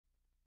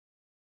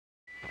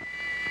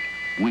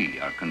We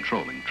are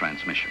controlling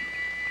transmission.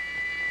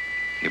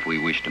 If we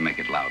wish to make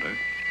it louder,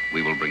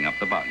 we will bring up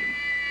the volume.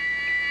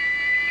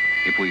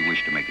 If we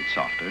wish to make it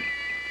softer,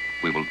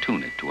 we will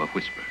tune it to a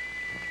whisper.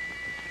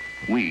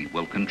 We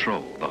will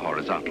control the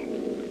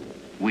horizontal.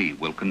 We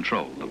will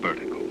control the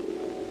vertical.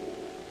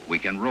 We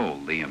can roll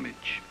the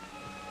image,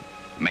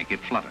 make it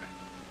flutter.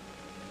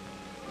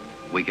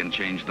 We can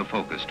change the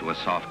focus to a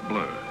soft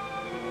blur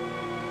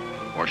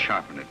or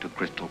sharpen it to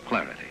crystal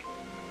clarity.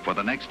 For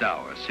the next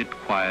hour, sit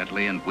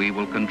quietly and we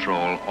will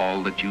control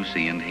all that you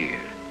see and hear.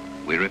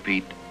 We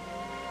repeat,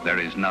 there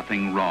is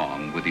nothing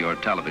wrong with your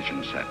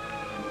television set.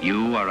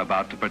 You are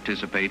about to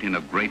participate in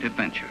a great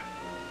adventure.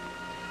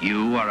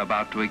 You are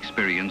about to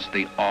experience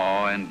the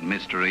awe and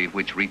mystery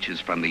which reaches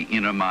from the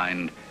inner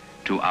mind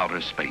to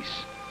outer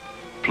space.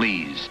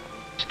 Please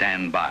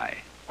stand by.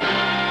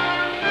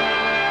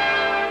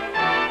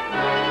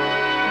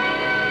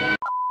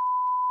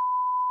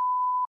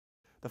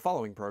 The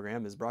following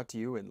program is brought to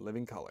you in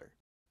living color,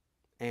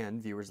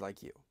 and viewers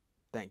like you.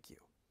 Thank you.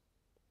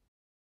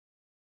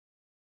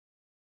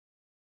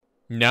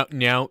 No,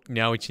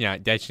 it's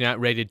not. That's not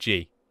rated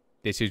G.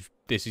 This is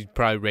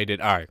probably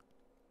rated R.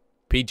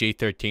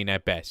 PG-13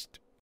 at best.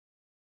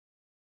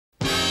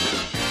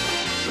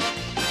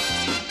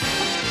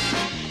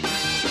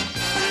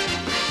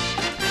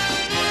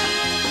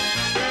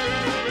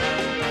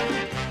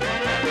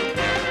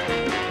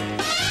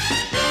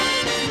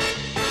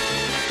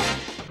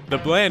 The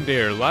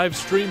Blandeer live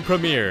stream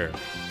premiere,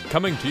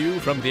 coming to you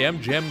from the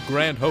MGM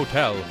Grand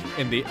Hotel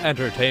in the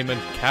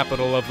entertainment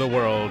capital of the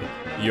world,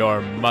 your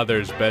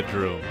mother's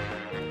bedroom.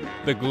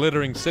 The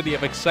glittering city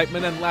of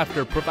excitement and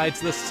laughter provides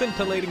the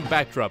scintillating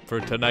backdrop for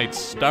tonight's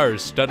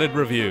star-studded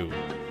review.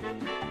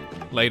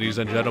 Ladies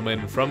and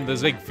gentlemen, from the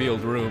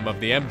Ziegfeld room of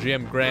the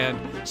MGM Grand,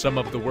 some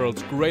of the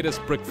world's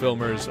greatest brick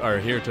filmers are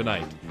here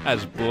tonight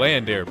as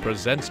Blandeer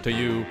presents to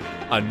you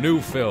a new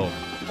film,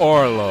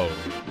 Orlo.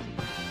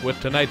 With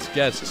tonight's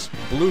guests,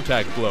 Blue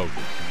Tack Bloke,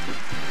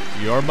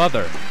 Your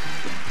Mother,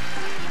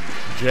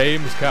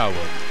 James Coward,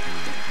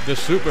 The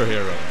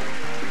Superhero,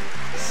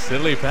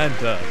 Silly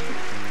Panta,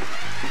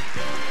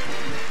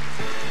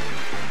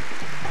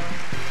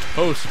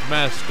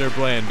 Toastmaster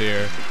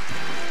Blandeer,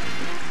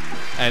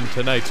 and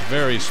tonight's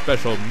very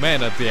special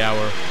man of the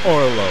hour,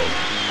 Orlo.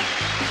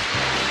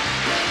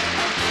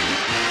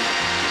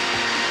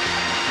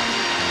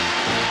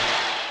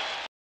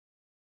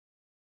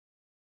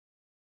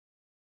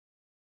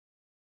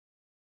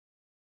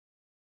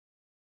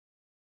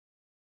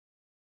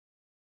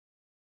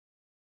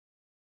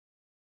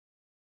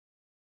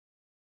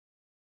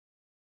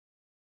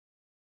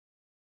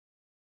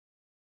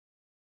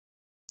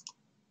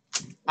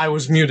 I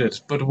was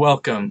muted, but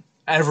welcome,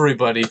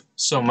 everybody,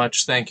 so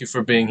much. Thank you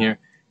for being here.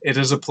 It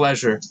is a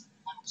pleasure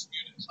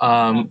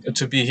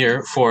to be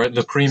here for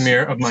the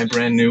premiere of my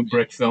brand new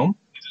brick film,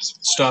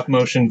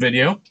 stop-motion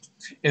video.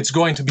 It's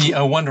going to be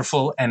a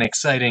wonderful and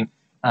exciting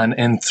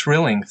and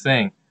thrilling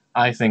thing.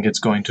 I think it's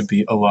going to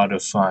be a lot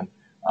of fun.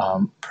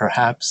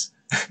 Perhaps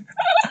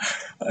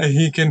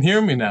he can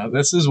hear me now.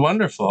 This is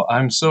wonderful.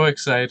 I'm so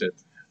excited.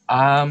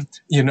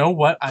 You know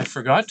what I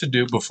forgot to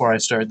do before I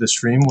started the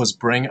stream was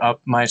bring up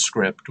my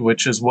script,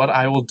 which is what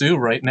I will do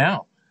right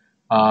now.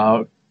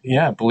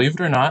 Yeah, believe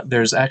it or not,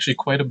 there's actually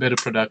quite a bit of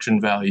production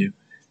value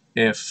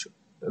if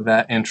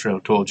that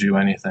intro told you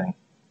anything.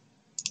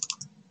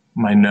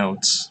 My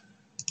notes.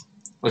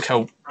 Look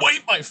how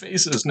white my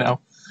face is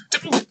now.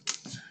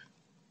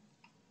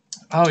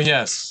 Oh,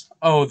 yes.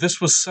 Oh,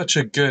 this was such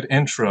a good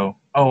intro.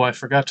 Oh, I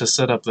forgot to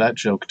set up that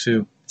joke,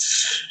 too.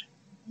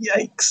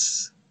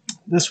 Yikes.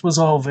 This was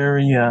all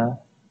very,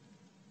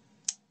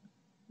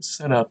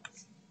 set up.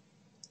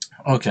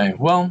 Okay,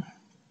 well,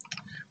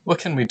 what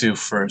can we do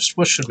first?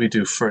 What should we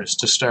do first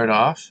to start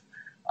off?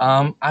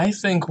 I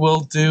think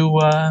we'll do,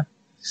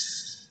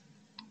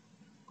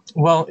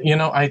 well, you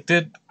know, I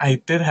did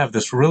have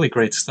this really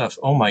great stuff.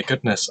 Oh my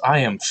goodness, I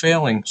am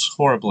failing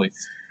horribly.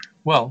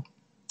 Well,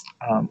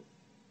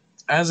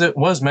 as it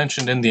was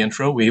mentioned in the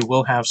intro, we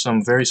will have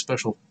some very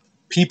special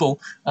people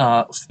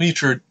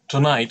featured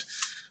tonight.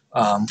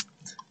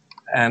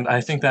 And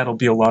I think that'll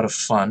be a lot of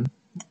fun.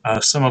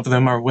 Some of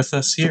them are with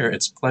us here.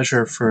 It's a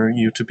pleasure for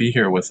you to be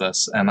here with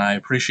us, and I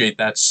appreciate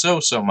that so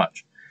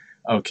much.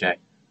 Okay.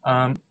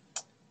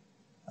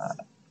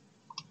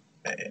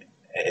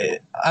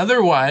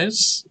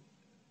 Otherwise,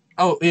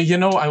 oh, you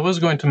know, I was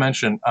going to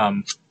mention,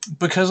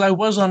 because I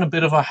was on a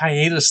bit of a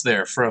hiatus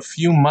there for a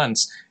few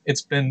months.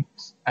 It's been,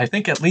 I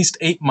think, at least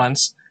 8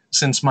 months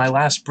since my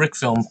last brick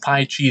film,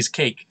 Pie Cheese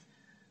Cake.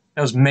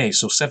 That was May,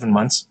 so 7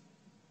 months.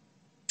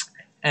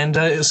 And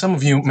some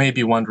of you may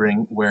be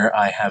wondering where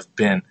I have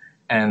been.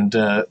 And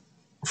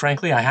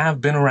frankly, I have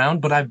been around,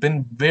 but I've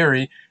been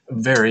very,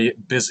 very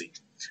busy.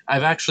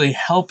 I've actually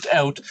helped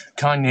out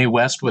Kanye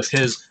West with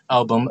his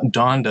album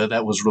Donda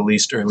that was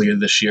released earlier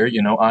this year.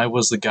 You know, I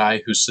was the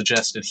guy who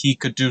suggested he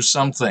could do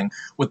something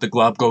with the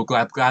Glob Go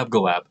Glab Glab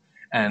Glab.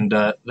 And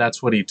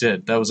that's what he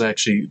did. That was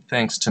actually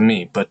thanks to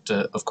me. But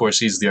of course,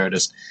 he's the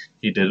artist.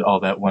 He did all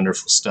that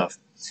wonderful stuff.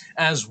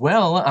 As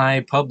well,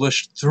 I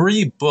published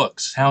 3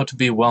 books, How to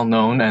Be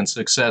Well-Known and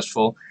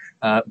Successful,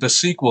 the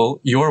sequel,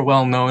 You're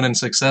Well-Known and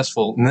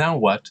Successful, Now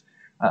What?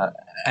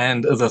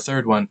 And the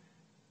third one,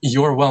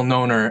 You're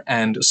Well-Knowner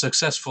and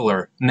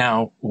Successfuler,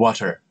 Now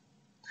Whatter?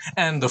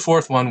 And the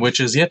fourth one, which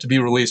is yet to be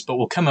released but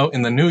will come out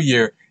in the new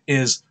year,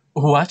 is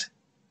What?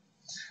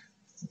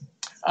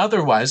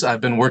 Otherwise,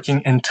 I've been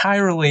working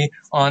entirely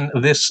on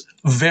this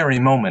very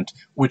moment,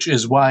 which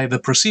is why the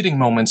preceding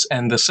moments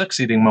and the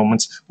succeeding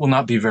moments will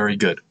not be very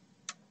good.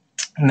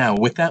 Now,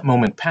 with that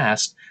moment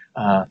past,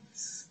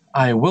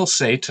 I will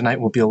say tonight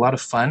will be a lot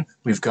of fun.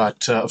 We've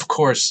got, of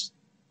course,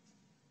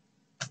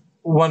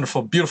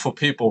 wonderful, beautiful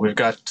people. We've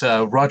got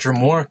Roger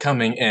Moore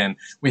coming in.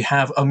 We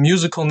have a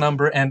musical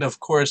number and, of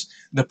course,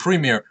 the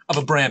premiere of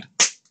a brand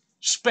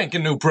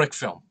spanking new Brick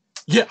film.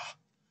 Yeah!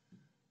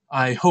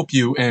 I hope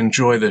you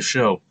enjoy the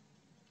show.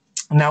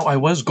 Now, I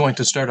was going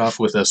to start off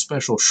with a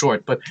special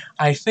short, but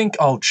I think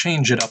I'll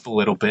change it up a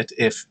little bit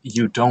if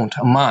you don't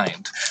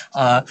mind.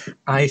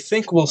 I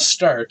think we'll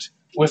start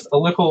with a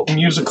little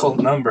musical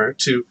number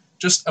to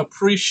just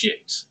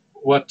appreciate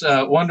what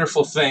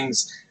wonderful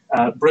things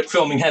brick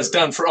filming has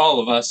done for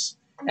all of us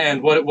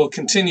and what it will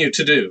continue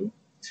to do.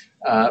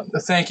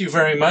 Thank you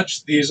very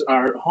much. These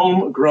are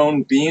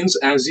homegrown beans.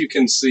 As you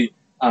can see,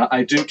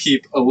 I do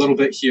keep a little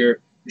bit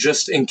here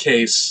just in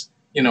case,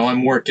 you know,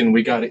 I'm working,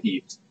 we gotta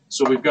eat.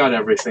 So we've got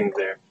everything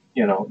there.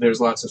 You know, there's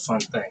lots of fun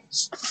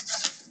things.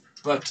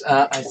 But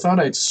I thought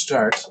I'd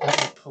start.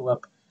 Let me pull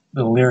up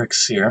the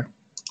lyrics here.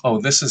 Oh,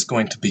 this is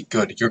going to be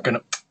good. You're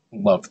gonna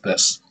love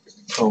this.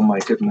 Oh my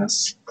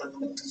goodness.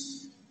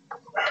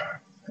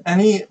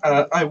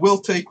 I will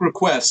take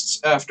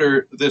requests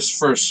after this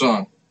first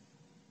song.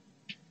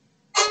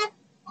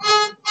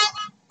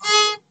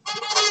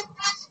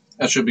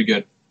 That should be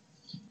good.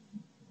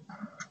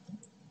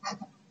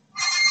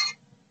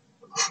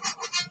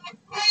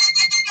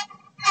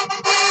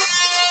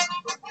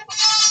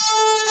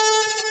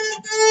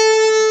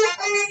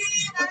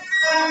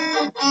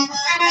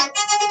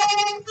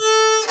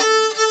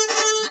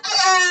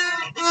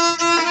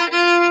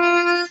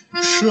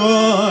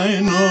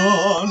 Shine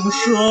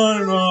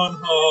on,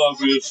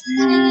 harvest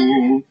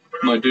moon,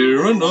 my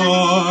dear and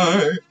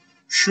I,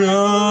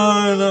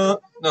 shine on...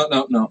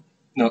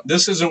 No,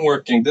 this isn't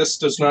working. This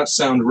does not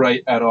sound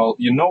right at all.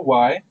 You know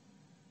why?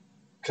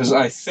 Because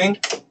I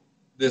think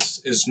this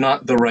is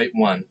not the right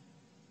one.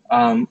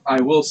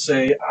 I will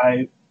say,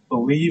 I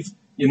believe...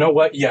 You know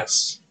what?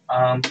 Yes.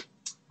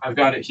 I've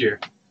got it here.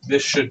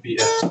 This should be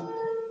it.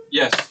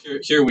 Yes,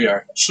 here we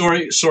are.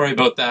 Sorry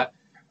about that.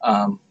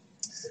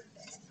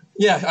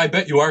 Yeah, I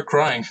bet you are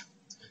crying.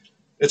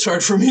 It's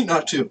hard for me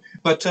not to.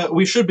 But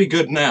we should be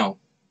good now.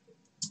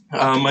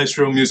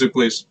 Maestro, music,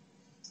 please.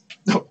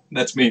 No,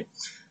 that's me.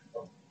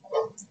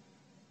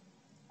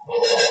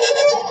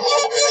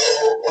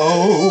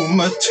 Oh,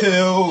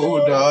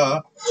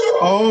 Matilda.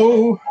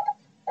 Oh,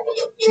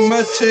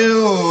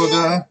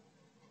 Matilda.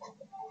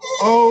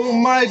 Oh,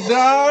 my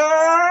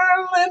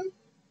darling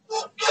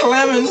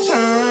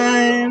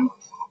Clementine.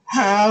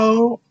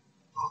 How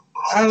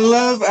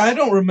I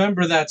don't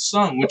remember that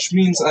song, which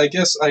means I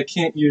guess I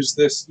can't use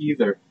this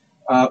either.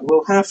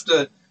 We'll have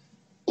to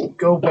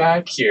go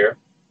back here.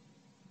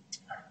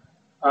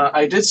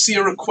 I did see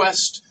a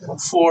request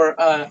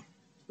for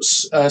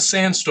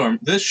Sandstorm.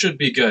 This should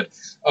be good.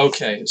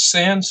 Okay,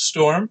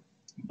 Sandstorm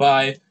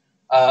by,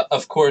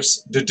 of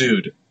course, the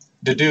Dude.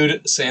 The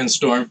Dude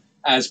Sandstorm,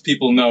 as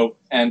people know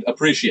and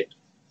appreciate.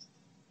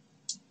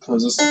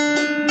 Close this.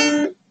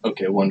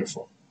 Okay,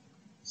 wonderful.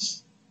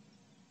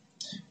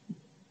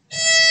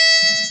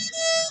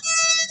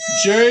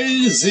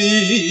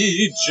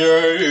 Jersey,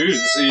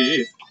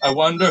 Jersey, I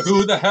wonder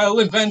who the hell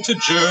invented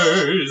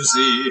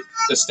Jersey.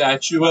 The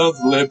Statue of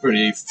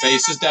Liberty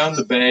faces down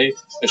the bay,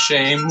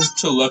 ashamed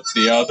to look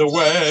the other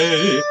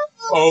way.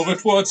 Over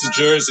towards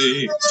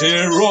Jersey,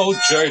 dear old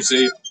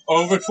Jersey,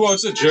 over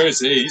towards the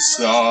Jersey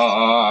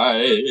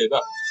side.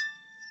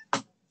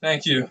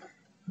 Thank you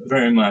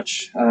very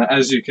much.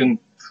 As you can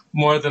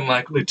more than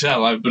likely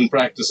tell, I've been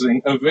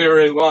practicing a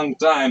very long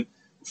time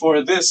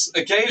for this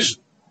occasion.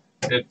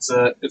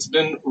 It's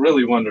been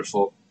really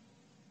wonderful.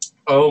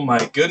 Oh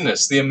my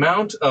goodness, the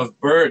amount of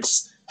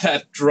birds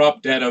that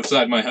dropped dead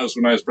outside my house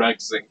when I was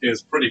practicing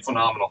is pretty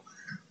phenomenal.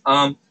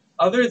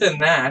 Other than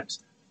that,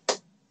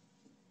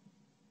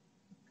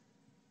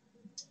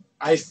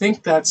 I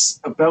think that's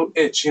about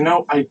it. You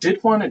know, I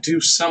did want to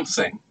do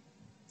something.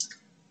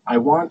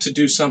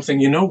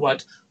 You know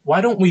what?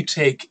 Why don't we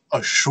take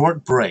a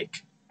short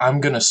break? I'm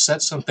going to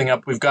set something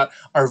up. We've got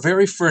our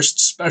very first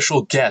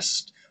special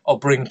guest I'll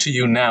bring to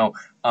you now.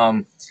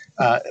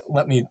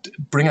 Let me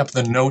bring up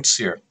the notes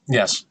here.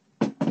 Yes.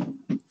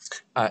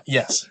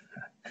 Yes.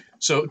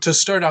 So to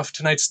start off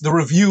tonight's the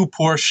review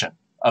portion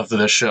of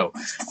the show,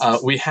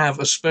 we have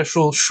a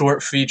special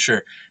short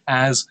feature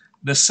as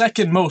the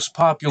second most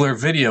popular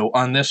video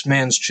on this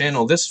man's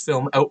channel. This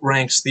film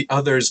outranks the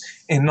others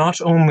in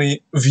not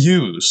only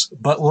views,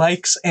 but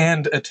likes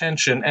and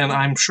attention. And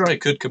I'm sure I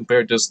could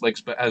compare dislikes,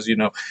 but as you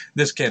know,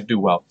 this can't do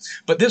well.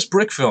 But this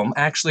brick film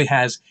actually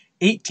has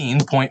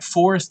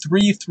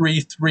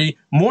 18.4333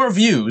 more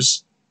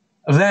views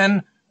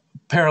than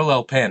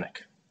Parallel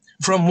Panic.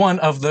 From one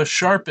of the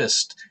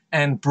sharpest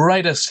and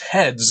brightest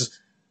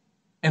heads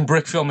in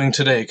brick filming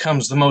today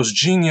comes the most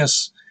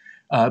genius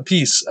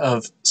piece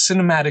of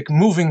cinematic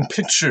moving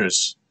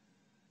pictures.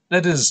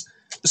 That is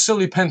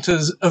Silly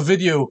Penta's A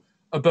Video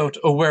About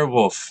a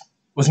Werewolf,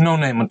 with no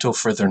name until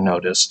further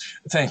notice.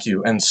 Thank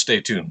you, and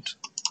stay tuned.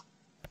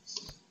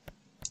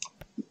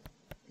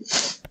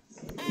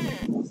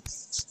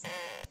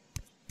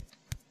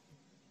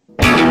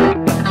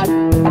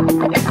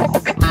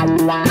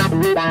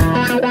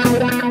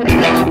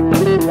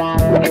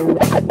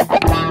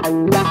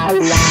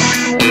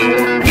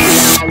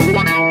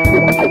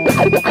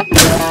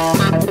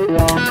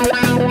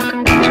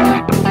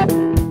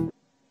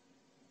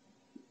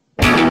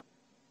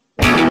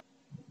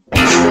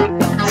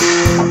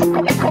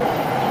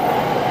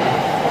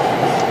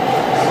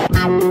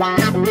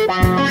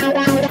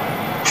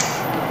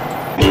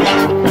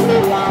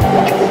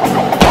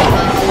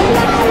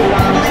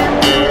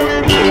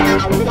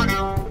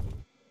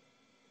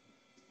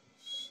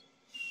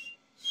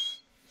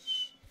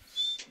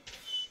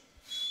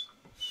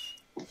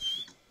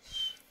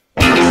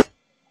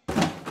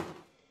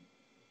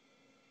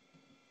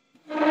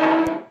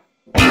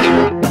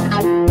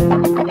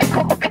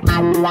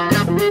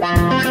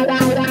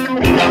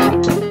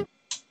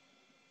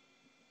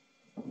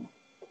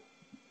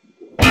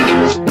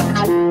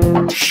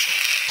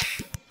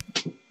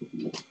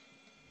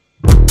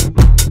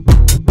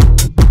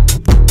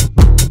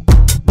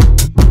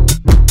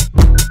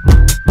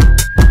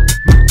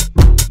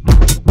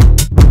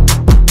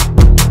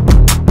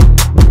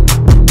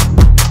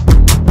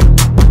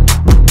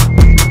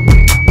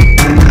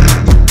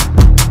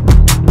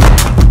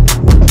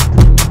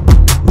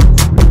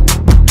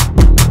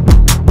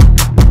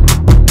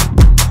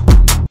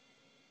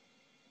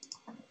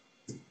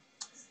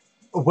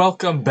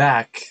 Welcome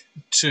back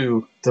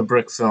to the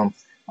brick film,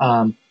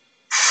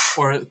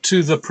 or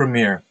to the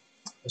premiere.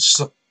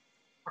 So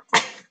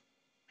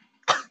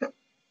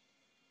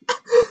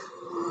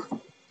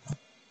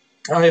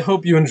I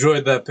hope you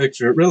enjoyed that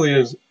picture. It really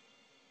is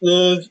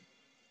a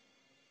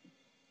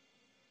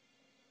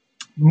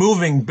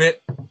moving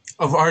bit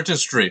of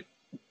artistry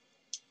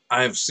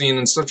I've seen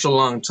in such a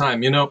long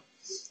time. You know,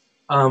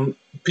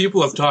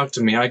 people have talked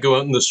to me. I go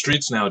out in the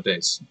streets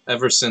nowadays,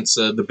 ever since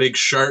the big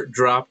shark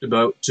dropped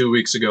about 2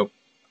 weeks ago.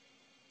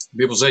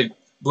 People say,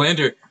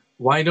 Blandeer,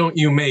 why don't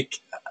you make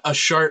a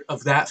shart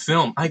of that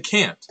film? I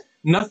can't.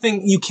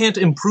 Nothing, you can't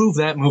improve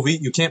that movie.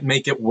 You can't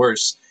make it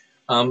worse.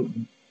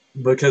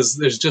 Because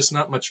there's just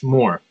not much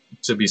more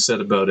to be said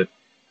about it.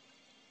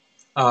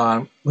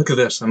 Look at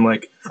this. I'm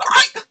like,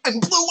 I'm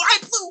blue.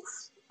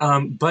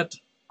 But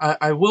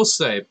I will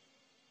say,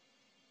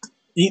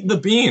 eat the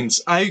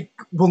beans. I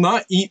will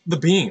not eat the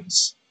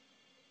beans.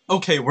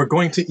 Okay, we're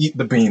going to eat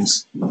the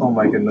beans. Oh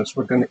my goodness,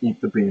 we're going to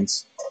eat the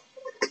beans.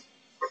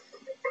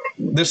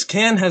 This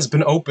can has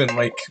been open,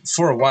 like,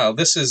 for a while.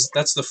 That's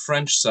the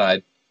French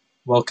side.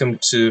 Welcome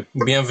to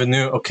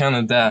Bienvenue au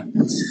Canada.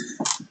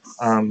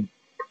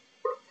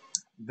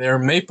 They're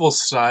maple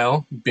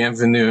style,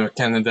 Bienvenue au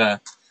Canada,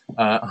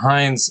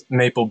 Heinz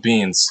maple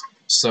beans.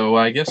 So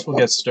I guess we'll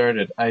get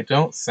started. I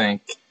don't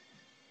think,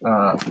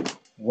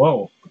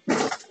 whoa.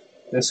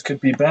 This could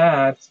be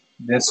bad.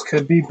 This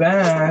could be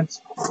bad.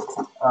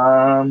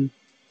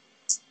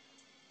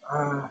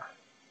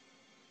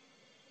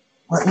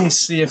 Let me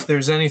see if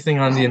there's anything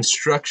on the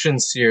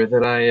instructions here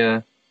that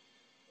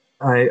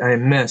I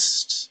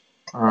missed.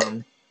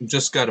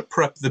 Just got to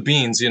prep the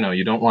beans. You know,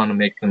 you don't want to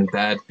make them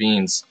bad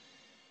beans.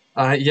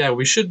 Yeah,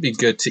 we should be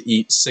good to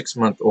eat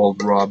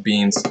 6-month-old raw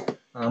beans.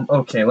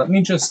 Okay, let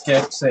me just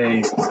get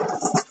a...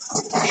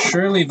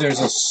 Surely there's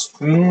a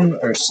spoon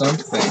or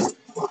something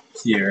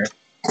here.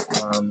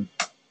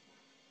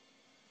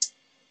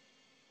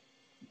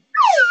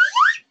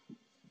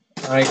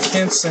 I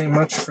can't say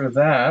much for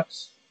that.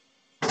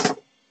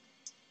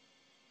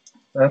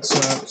 That's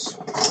not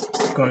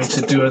going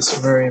to do us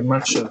very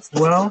much of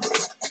well.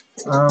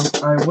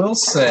 I will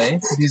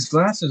say, these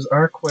glasses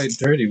are quite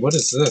dirty. What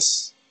is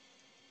this?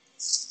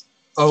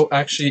 Oh,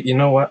 actually, you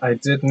know what? I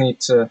did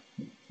need to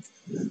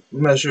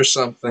measure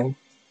something.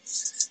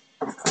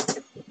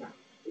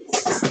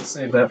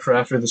 Save that for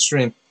after the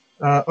stream.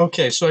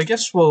 Okay, so I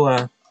guess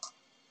we'll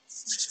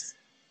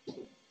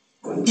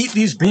eat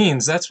these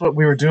beans. That's what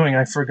we were doing.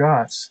 I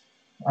forgot.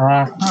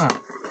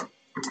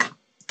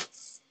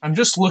 I'm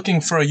just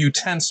looking for a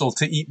utensil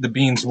to eat the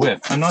beans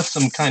with. I'm not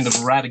some kind of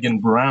Radigan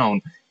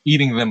Brown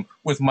eating them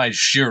with my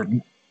sheer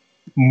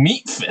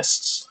meat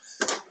fists.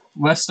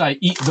 Lest I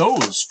eat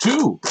those,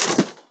 too.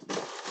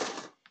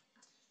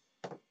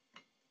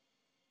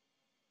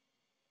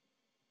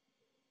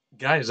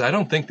 Guys, I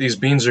don't think these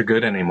beans are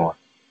good anymore.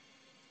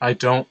 I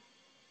don't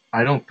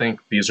think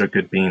these are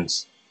good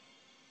beans.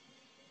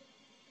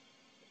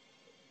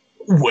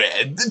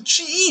 Where'd the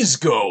cheese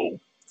go?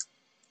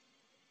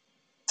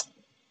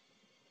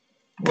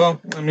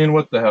 Well, I mean,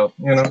 what the hell,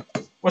 you know?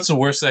 What's the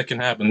worst that can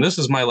happen? This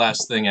is my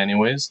last thing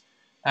anyways.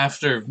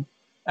 After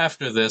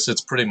After this,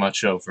 it's pretty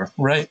much over,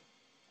 right?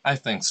 I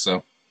think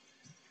so.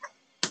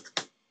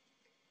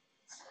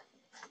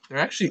 There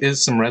actually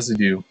is some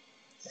residue.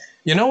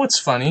 You know what's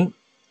funny?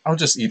 I'll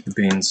just eat the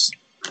beans.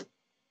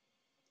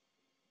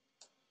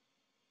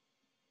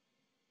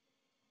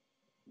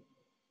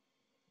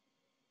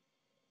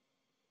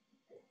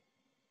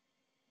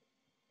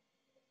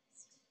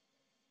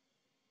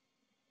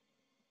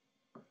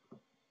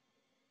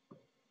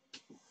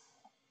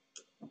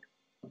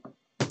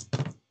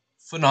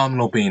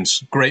 Phenomenal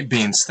beans. Great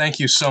beans. Thank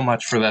you so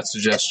much for that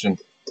suggestion.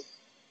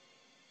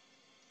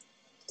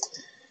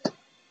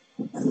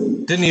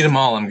 Didn't eat them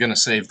all. I'm going to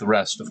save the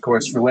rest, of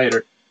course, for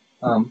later.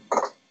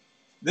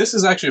 This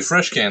is actually a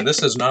fresh can. This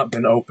has not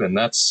been opened.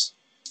 That's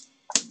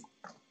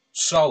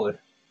solid.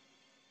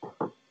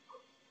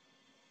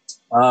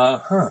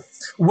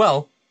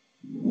 Well,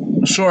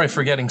 sorry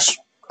for getting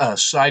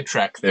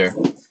sidetracked there.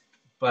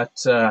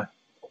 But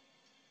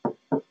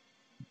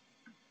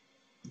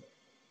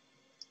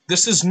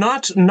this is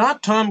not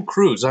Tom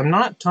Cruise. I'm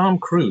not Tom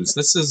Cruise.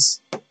 It's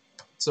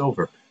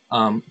over.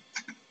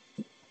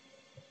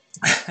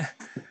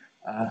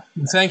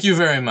 Thank you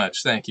very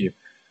much. Thank you.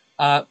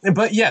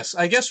 But yes,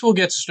 I guess we'll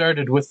get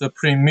started with the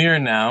premiere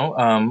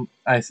now.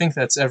 I think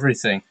that's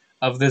everything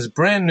of this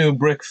brand new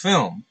Brick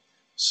film.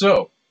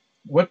 So,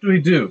 what do we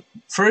do?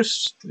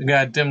 First, we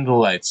gotta dim the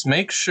lights.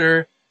 Make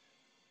sure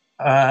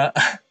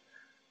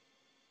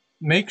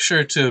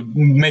to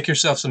make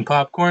yourself some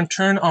popcorn.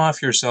 Turn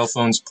off your cell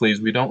phones, please.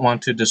 We don't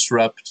want to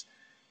disrupt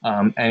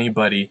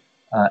anybody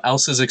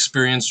else's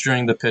experience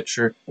during the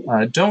picture.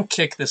 Don't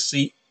kick the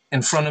seat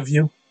in front of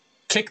you.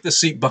 Kick the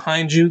seat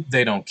behind you.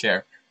 They don't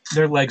care.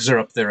 Their legs are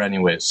up there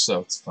anyways,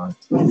 so it's fine.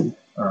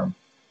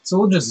 So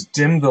we'll just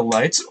dim the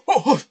lights.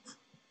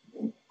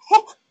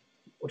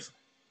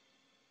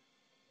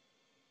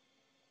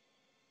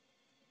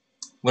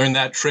 Learned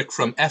that trick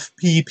from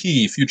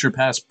FPP, Future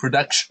Past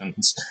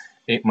Productions,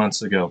 8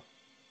 months ago.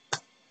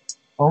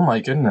 Oh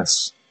my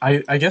goodness.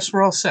 I guess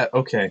we're all set.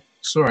 Okay.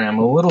 Sorry, I'm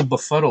a little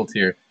befuddled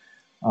here.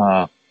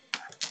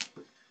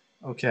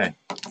 Okay.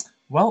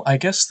 Well, I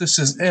guess this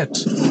is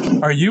it.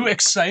 Are you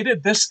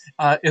excited? This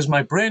is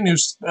my brand new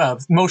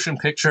motion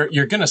picture.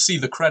 You're going to see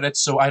the credits,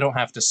 so I don't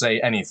have to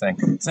say anything.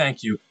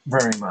 Thank you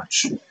very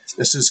much.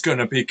 This is going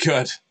to be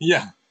good.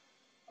 Yeah.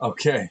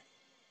 Okay.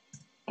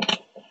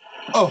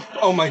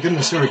 Oh my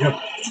goodness, here we go.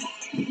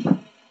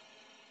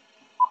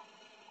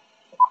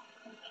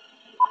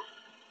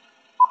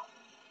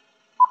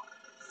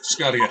 Just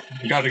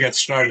gotta get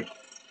started.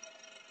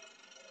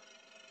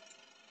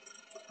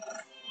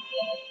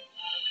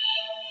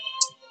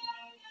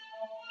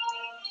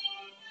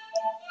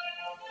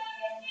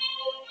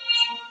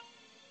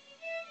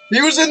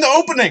 He was in the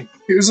opening.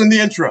 He was in the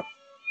intro.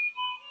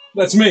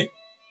 That's me.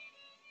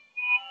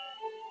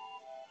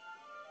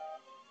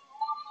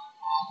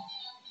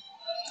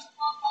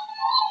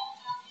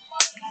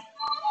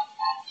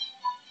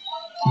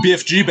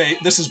 BFG bait.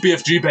 This is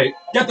BFG bait.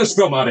 Get this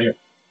film out of here.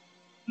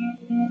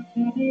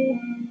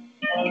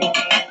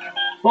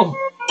 Oh.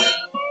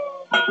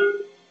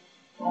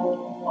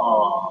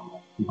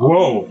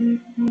 Whoa.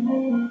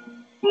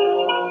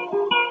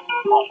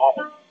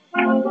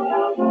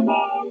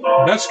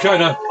 That's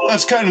kind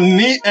of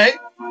neat, eh?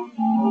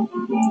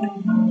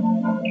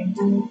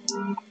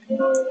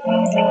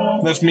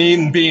 That's me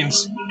eating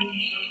beans.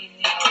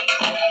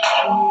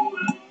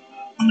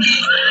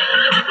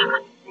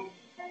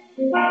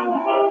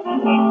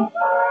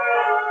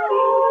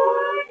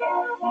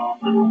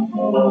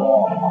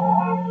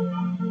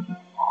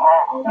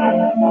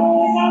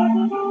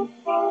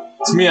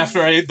 It's me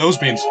after I ate those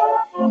beans.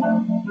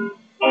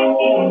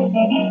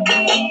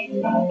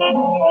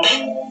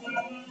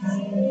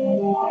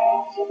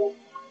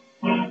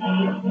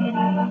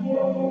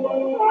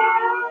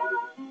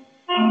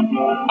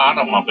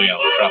 Automobile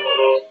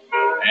trouble,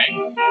 eh?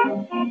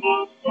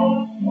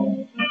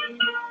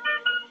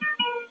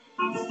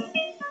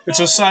 It's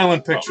a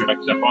silent picture. Fix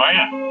it for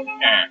you?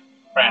 Yeah,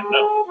 brand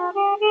new.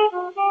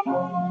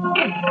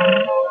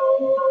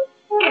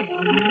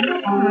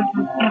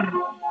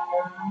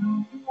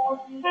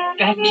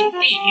 That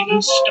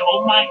fiend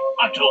stole my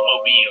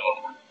automobile.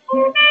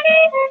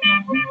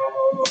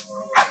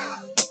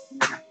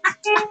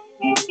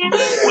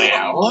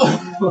 Well,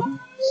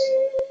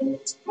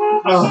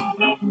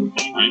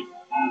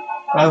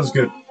 That was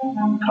good.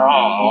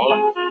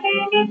 call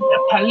the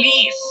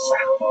police.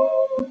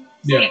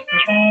 Yeah.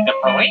 The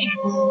police?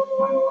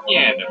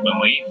 Yeah, the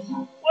police.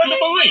 Where the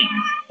police?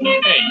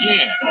 Hey,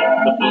 yeah,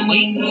 the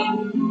police.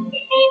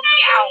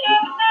 Yow!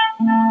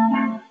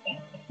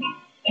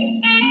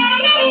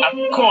 Of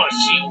course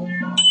you.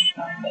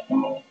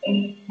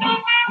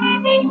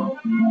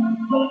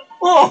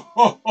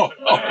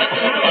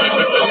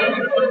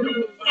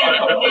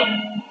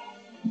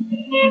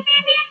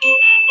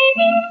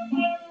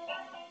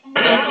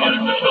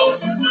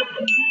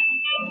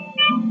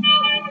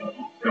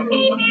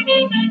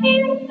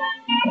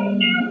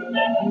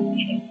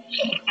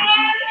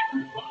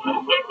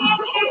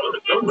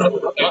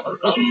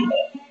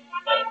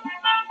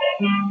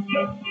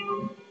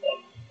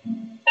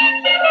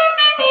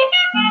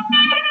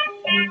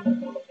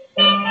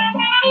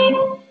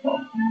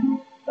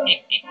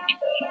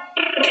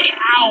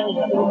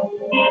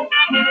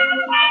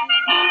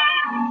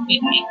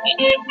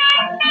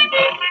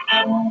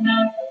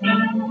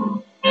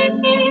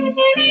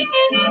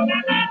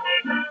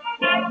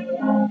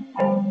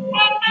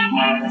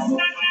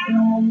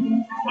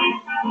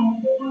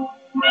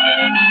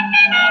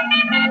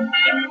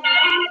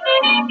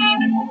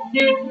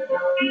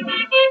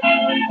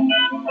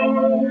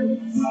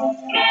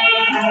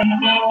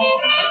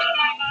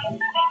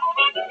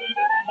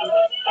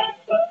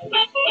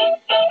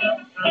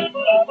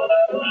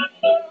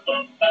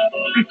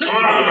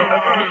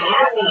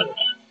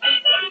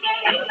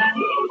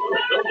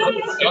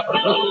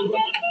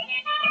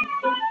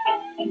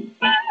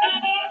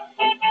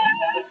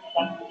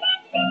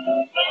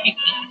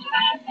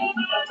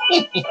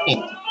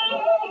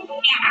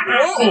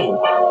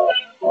 Whoa!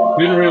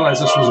 Didn't realize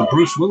this was a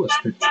Bruce Willis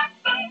picture.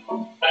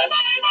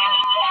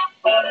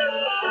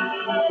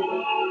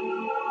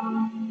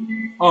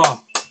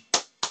 Oh.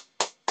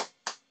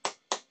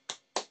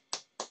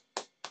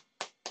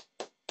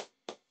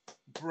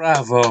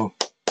 Bravo.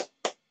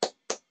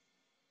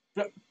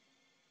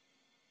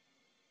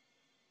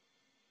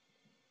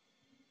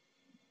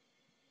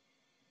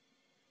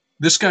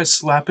 This guy's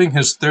slapping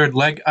his third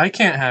leg. I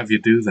can't have you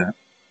do that.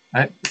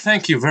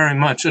 Thank you very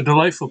much. A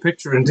delightful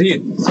picture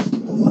indeed.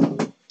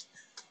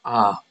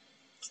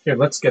 Here,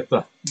 let's get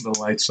the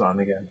lights on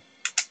again.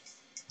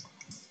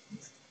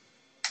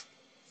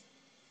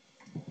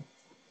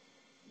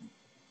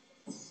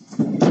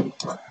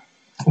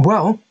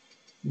 Well,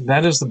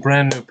 that is the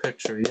brand new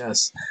picture,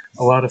 yes.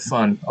 A lot of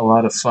fun, a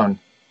lot of fun.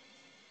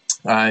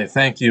 I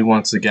thank you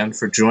once again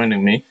for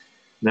joining me.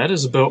 That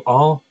is about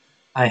all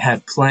I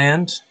had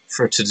planned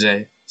for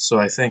today, so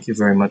I thank you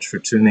very much for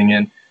tuning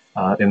in.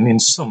 It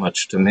means so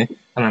much to me,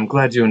 and I'm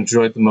glad you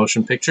enjoyed the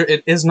motion picture.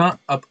 It is not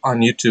up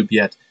on YouTube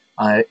yet.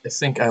 I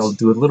think I'll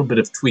do a little bit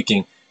of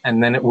tweaking,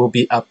 and then it will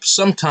be up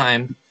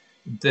sometime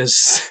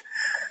this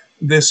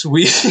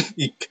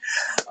week.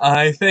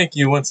 I thank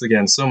you once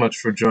again so much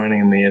for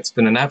joining me. It's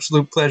been an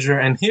absolute pleasure,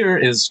 and here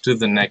is to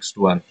the next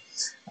one.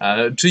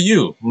 To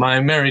you, my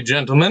merry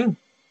gentlemen.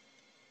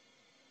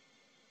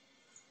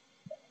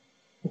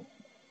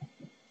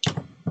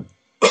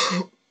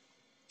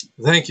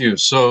 Thank you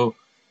so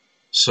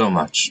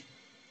much.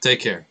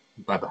 Take care.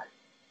 Bye-bye.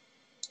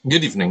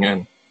 Good evening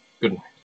and good night.